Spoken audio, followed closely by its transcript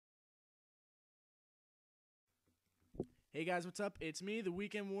Hey guys, what's up? It's me, the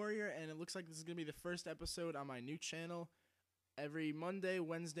Weekend Warrior, and it looks like this is going to be the first episode on my new channel. Every Monday,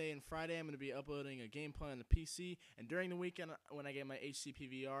 Wednesday, and Friday, I'm going to be uploading a gameplay on the PC, and during the weekend, when I get my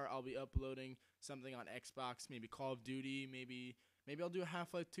HCPVR, I'll be uploading something on Xbox, maybe Call of Duty, maybe I'll do a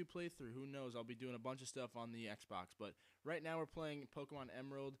Half-Life 2 playthrough. Who knows? I'll be doing a bunch of stuff on the Xbox, but right now we're playing Pokemon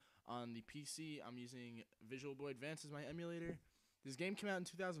Emerald on the PC. I'm using Visual Boy Advance as my emulator. This game came out in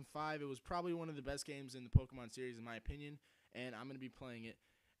 2005. It was probably one of the best games in the Pokemon series, in my opinion, and I'm going to be playing it.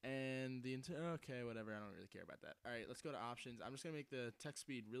 And okay, whatever, I don't really care about that. All right, let's go to options. I'm just going to make the text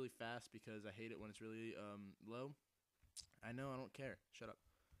speed really fast because I hate it when it's really low. I know, I don't care. Shut up.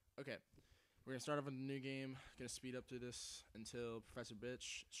 Okay, we're going to start off with a new game. Going to speed up through this until Professor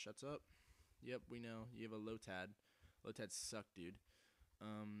Bitch shuts up. Yep, we know. You have a Lotad. Lotads suck, dude.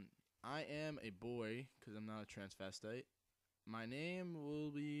 I am a boy because I'm not a transvestite. My name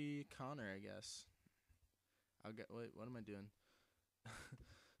will be Connor, I guess. Wait, what am I doing?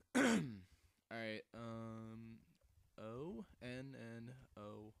 Alright, O-N-N-O-R.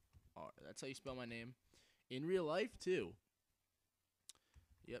 That's how you spell my name. In real life, too.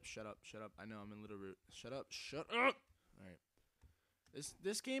 Yep, shut up. I know, I'm in Little Root. Shut up. Alright.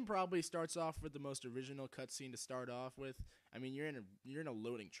 This game probably starts off with the most original cutscene to start off with. I mean, you're in a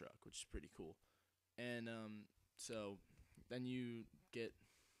loading truck, which is pretty cool. And, so then you get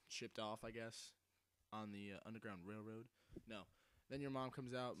shipped off, I guess, on the Underground Railroad. No. Then your mom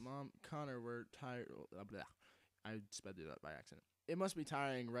comes out. Mom, Connor, we're tired. I sped it up by accident. It must be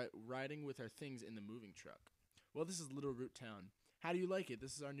tiring riding with our things in the moving truck. Well, this is Little Root Town. How do you like it?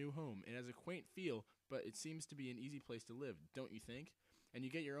 This is our new home. It has a quaint feel, but it seems to be an easy place to live, don't you think? And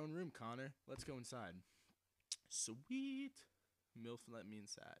you get your own room, Connor. Let's go inside. Sweet. MILF let me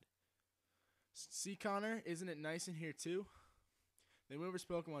inside. See, Connor, isn't it nice in here too? The movers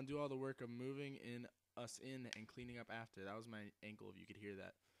Pokemon do all the work of moving us in and cleaning up after. That was my ankle, if you could hear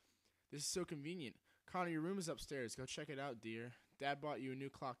that. This is so convenient. Connor, your room is upstairs. Go check it out, dear. Dad bought you a new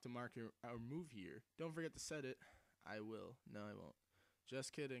clock to mark our move here. Don't forget to set it. I will. No, I won't.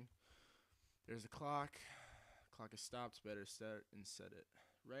 Just kidding. There's a clock. Clock has stopped. Better start and set it.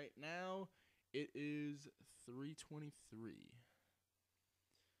 Right now, it is 3:23.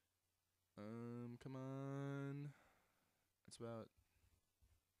 Come on. That's about...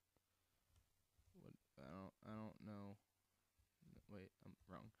 I don't know. Wait, I'm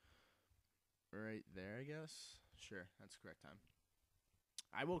wrong. Right there, I guess. Sure, that's the correct time.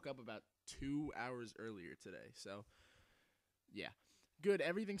 I woke up about 2 hours earlier today, so yeah. Good,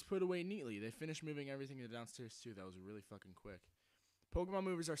 everything's put away neatly. They finished moving everything to downstairs too. That was really fucking quick. Pokemon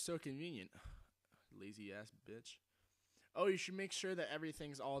movers are so convenient. Lazy ass bitch. Oh, you should make sure that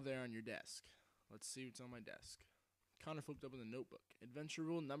everything's all there on your desk. Let's see what's on my desk. Connor flipped open the notebook. Adventure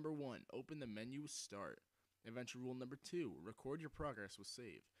rule number 1. Open the menu with start. Adventure rule number 2. Record your progress with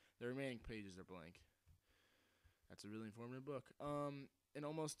save. The remaining pages are blank. That's a really informative book. In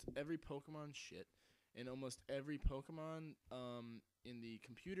almost every Pokemon in the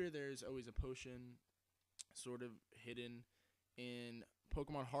computer, there's always a potion sort of hidden. In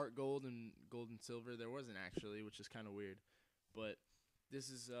Pokemon Heart Gold and Gold and Silver, there wasn't actually, which is kind of weird. But this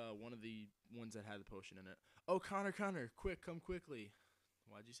is one of the ones that had the potion in it. Oh, Connor, quick, come quickly.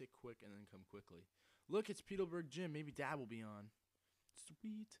 Why'd you say quick and then come quickly? Look, it's Petalburg Gym. Maybe Dad will be on.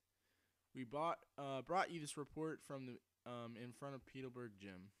 Sweet. We brought you this report from the in front of Petalburg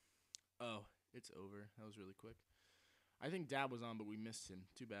Gym. Oh, it's over. That was really quick. I think Dad was on, but we missed him.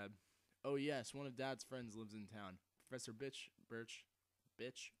 Too bad. Oh yes, one of Dad's friends lives in town. Professor Birch. Yeah,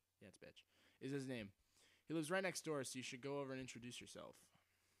 it's Bitch. Is his name. He lives right next door, so you should go over and introduce yourself.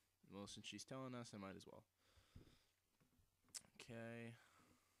 Well, since she's telling us, I might as well. Okay.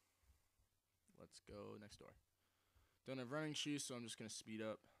 Let's go next door. Don't have running shoes, so I'm just going to speed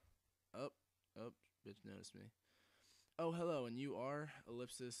up. Up. Bitch noticed me. Oh, hello, and you are?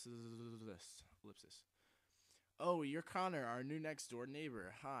 Ellipsis. Oh, you're Connor, our new next door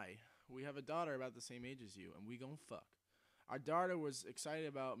neighbor. Hi. We have a daughter about the same age as you, and we gon' fuck. Our daughter was excited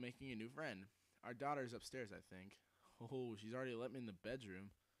about making a new friend. Our daughter's upstairs, I think. Oh, she's already let me in the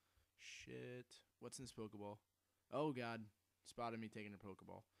bedroom. Shit. What's in this Pokeball? Oh, God. Spotted me taking her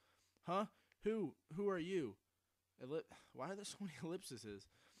Pokeball. Huh? Who are you? Why are there so many ellipses?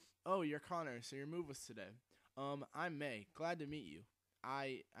 Oh, you're Connor, so you're move with us today. I'm May. Glad to meet you.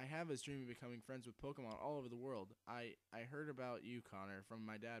 I have this dream of becoming friends with Pokemon all over the world. I heard about you, Connor, from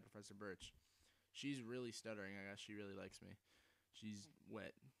my dad, Professor Birch. She's really stuttering. I guess she really likes me. She's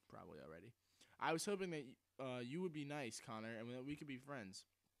wet, probably already. I was hoping that you would be nice, Connor, and that we could be friends.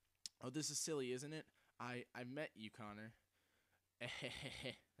 Oh, this is silly, isn't it? I met you, Connor.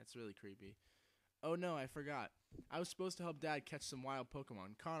 That's really creepy. Oh no, I forgot. I was supposed to help Dad catch some wild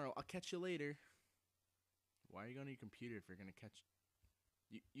Pokemon. Connor, I'll catch you later. Why are you going to your computer if you're going to catch...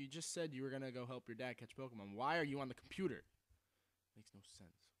 You just said you were going to go help your dad catch Pokemon. Why are you on the computer? Makes no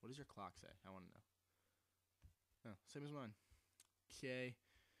sense. What does your clock say? I want to know. Oh, same as mine. Okay.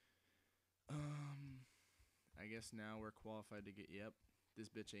 I guess now we're qualified to get... Yep. This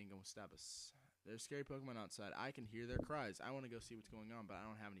bitch ain't going to stop us. There's scary Pokemon outside. I can hear their cries. I want to go see what's going on, but I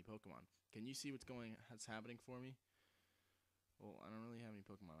don't have any Pokemon. Can you see what's happening for me? Well, I don't really have any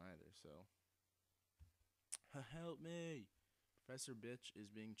Pokemon either, so... Help me! Professor Bitch is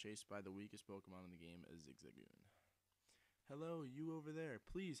being chased by the weakest Pokemon in the game, a Zigzagoon. Hello, you over there.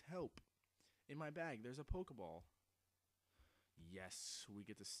 Please help. In my bag, there's a Pokeball. Yes, we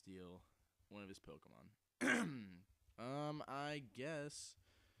get to steal one of his Pokemon. I guess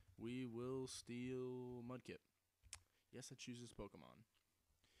we will steal Mudkip. Yes, I choose this Pokemon.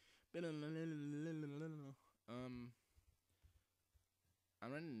 I'm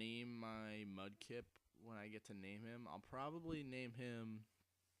gonna name my Mudkip when I get to name him. I'll probably name him...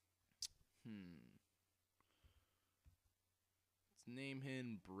 Let's name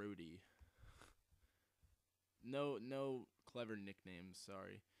him Brody. No clever nicknames,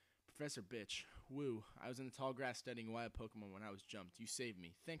 sorry. Professor Bitch. Woo. I was in the tall grass studying wild Pokemon when I was jumped. You saved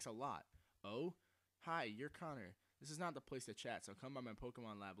me. Thanks a lot. Oh? Hi, you're Connor. This is not the place to chat, so come by my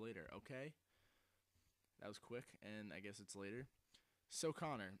Pokemon lab later, okay? That was quick, and I guess it's later. So,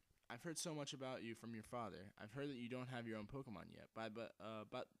 Connor, I've heard so much about you from your father. I've heard that you don't have your own Pokemon yet, but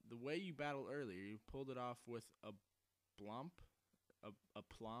the way you battled earlier, you pulled it off with a blomp? A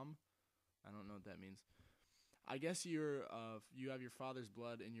plum? I don't know what that means. I guess you have your father's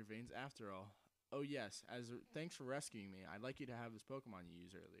blood in your veins after all. Oh yes, thanks for rescuing me. I'd like you to have this Pokemon you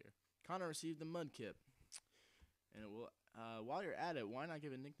used earlier. Connor received the Mudkip. And it will, while you're at it, why not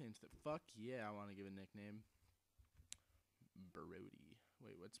give a nickname to the... Fuck yeah, I want to give a nickname. Brody.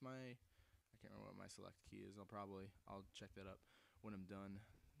 Wait, what's my... I can't remember what my select key is. I'll check that up when I'm done.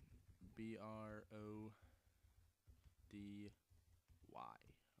 B-R-O-D-Y.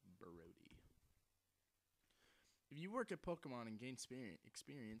 Brody. If you work at Pokemon and gain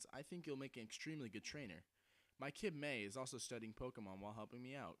experience, I think you'll make an extremely good trainer. My kid May is also studying Pokemon while helping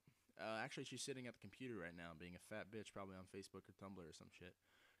me out. Actually, she's sitting at the computer right now, being a fat bitch, probably on Facebook or Tumblr or some shit.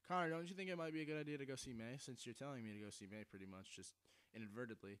 Connor, don't you think it might be a good idea to go see May? Since you're telling me to go see May pretty much, just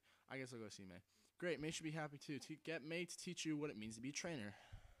inadvertently, I guess I'll go see May. Great, May should be happy too. Get May to teach you what it means to be a trainer.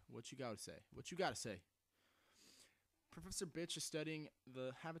 What you gotta say? What you gotta say? Professor Bitch is studying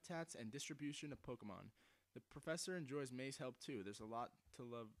the habitats and distribution of Pokemon. The professor enjoys May's help too. There's a lot to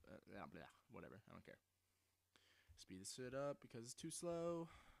love. Whatever, I don't care. Speed this shit up because it's too slow.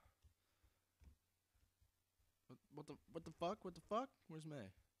 What the fuck? Where's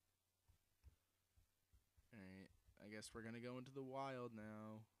May? Alright, I guess we're gonna go into the wild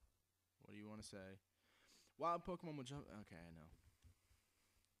now. What do you want to say? Wild Pokemon will jump... Okay, I know.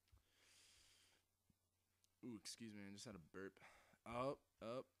 Ooh, excuse me, I just had a burp. Oh.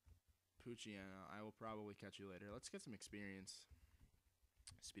 Poochiana, I will probably catch you later. Let's get some experience.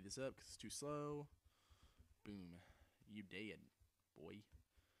 Speed this up because it's too slow. Boom. You dead, boy.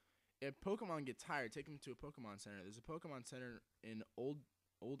 If Pokemon get tired, take them to a Pokemon Center. There's a Pokemon Center in Old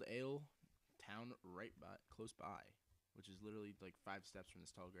Ale Town close by, which is literally like 5 steps from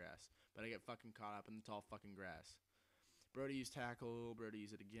this tall grass. But I get fucking caught up in the tall fucking grass. Brody used Tackle. Brody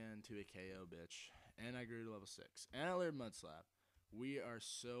used it again to a KO, bitch. And I grew to level 6. And I learned Mud Slap. We are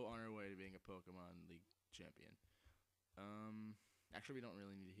so on our way to being a Pokemon League champion. Actually, we don't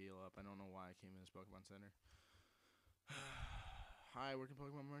really need to heal up. I don't know why I came in this Pokemon Center. Hi, working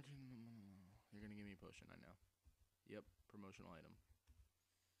Pokemon Market. You're gonna give me a potion, I know. Yep, promotional item.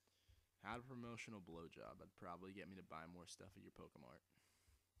 Had a promotional blowjob. That'd probably get me to buy more stuff at your Pokemart.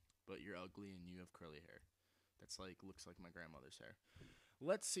 But you're ugly and you have curly hair. That's looks like my grandmother's hair.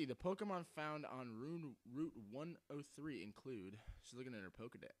 Let's see. The Pokemon found on Route 103 include... She's looking at her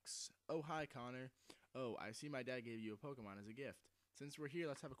Pokedex. Oh, hi, Connor. Oh, I see my dad gave you a Pokemon as a gift. Since we're here,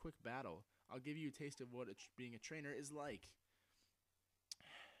 let's have a quick battle. I'll give you a taste of what being a trainer is like.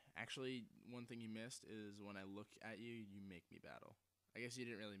 Actually, one thing you missed is when I look at you, you make me battle. I guess you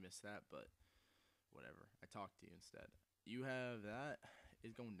didn't really miss that, but whatever. I talked to you instead. You have that.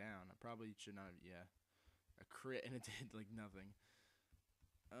 It's going down. I probably should not have... Yeah. A crit, and it did, nothing.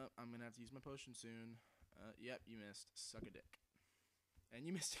 I'm gonna have to use my potion soon. Yep, you missed. Suck a dick. And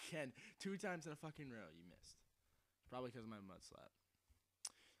you missed again. 2 times in a fucking row, you missed. Probably because of my Mud Slap.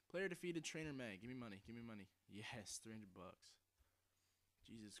 Player defeated Trainer May. Give me money. Give me money. Yes, $300.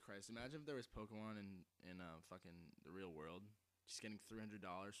 Jesus Christ. Imagine if there was Pokemon in fucking the real world. Just getting $300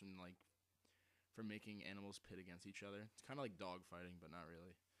 from, for making animals pit against each other. It's kind of like dog fighting, but not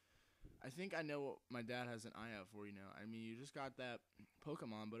really. I think I know what my dad has an eye out for you now. I mean, you just got that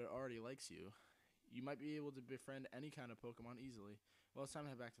Pokemon, but it already likes you. You might be able to befriend any kind of Pokemon easily. Well, it's time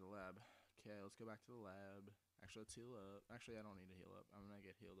to head back to the lab. Okay, let's go back to the lab. Actually, let's heal up. Actually, I don't need to heal up. I'm gonna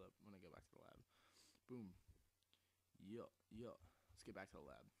get healed up when I go back to the lab. Boom. Yup. Let's get back to the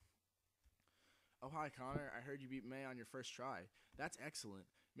lab. Oh, hi, Connor. I heard you beat May on your first try. That's excellent.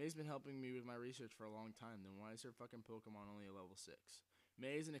 May's been helping me with my research for a long time. Then why is her fucking Pokemon only a level 6?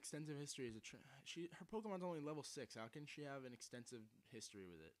 May has an extensive history as a her Pokemon's only level 6. How can she have an extensive history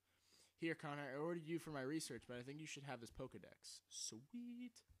with it? Here, Connor, I ordered you for my research, but I think you should have this Pokedex.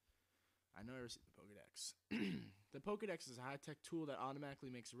 Sweet. I know I received the Pokedex. The Pokedex is a high-tech tool that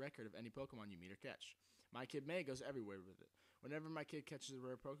automatically makes a record of any Pokemon you meet or catch. My kid May goes everywhere with it. Whenever my kid catches a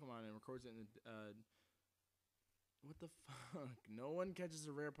rare Pokemon and records it in the, what the fuck? No one catches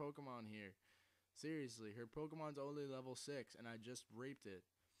a rare Pokemon here. Seriously, her Pokemon's only level 6, and I just raped it.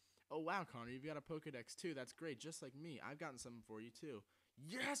 Oh, wow, Connor, you've got a Pokedex, too. That's great, just like me. I've gotten something for you, too.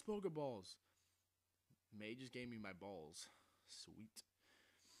 Yes, Pokeballs! May just gave me my balls. Sweet.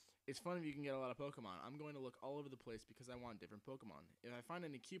 It's fun if you can get a lot of Pokemon. I'm going to look all over the place because I want different Pokemon. If I find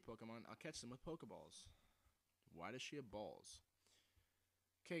any cute Pokemon, I'll catch them with Pokeballs. Why does she have balls?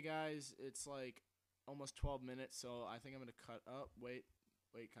 Okay, guys, it's like almost 12 minutes, so I think I'm going to cut up. Wait,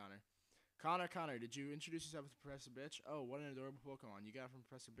 Connor. Connor, did you introduce yourself to Professor Bitch? Oh, what an adorable Pokemon. You got it from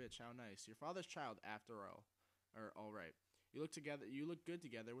Professor Bitch. How nice. Your father's child, after all. All right. You look good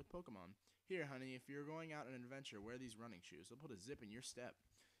together with Pokemon. Here, honey, if you're going out on an adventure, wear these running shoes. They'll put a zip in your step.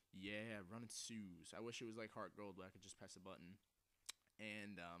 Yeah, running shoes. I wish it was like Heart Gold where I could just press a button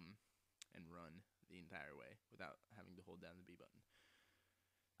and run the entire way without having to hold down the B button.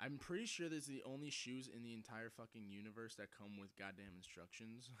 I'm pretty sure this is the only shoes in the entire fucking universe that come with goddamn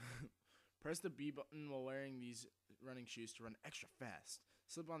instructions. Press the B button while wearing these running shoes to run extra fast.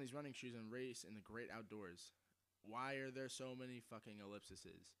 Slip on these running shoes and race in the great outdoors. Why are there so many fucking ellipses?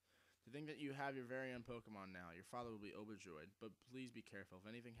 To think that you have your very own Pokemon now. Your father will be overjoyed. But please be careful. If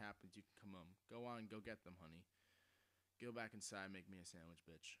anything happens, you can come home. Go on, go get them, honey. Go back inside, make me a sandwich,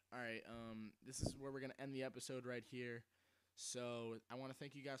 bitch. Alright, this is where we're going to end the episode right here. So, I want to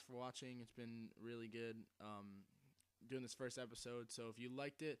thank you guys for watching. It's been really good doing this first episode. So, if you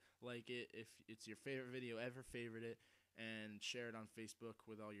liked it, like it. If it's your favorite video ever, favorite it. And share it on Facebook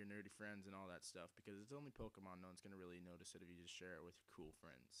with all your nerdy friends and all that stuff. Because it's only Pokemon. No one's going to really notice it if you just share it with cool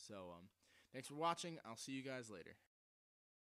friends. So, thanks for watching. I'll see you guys later.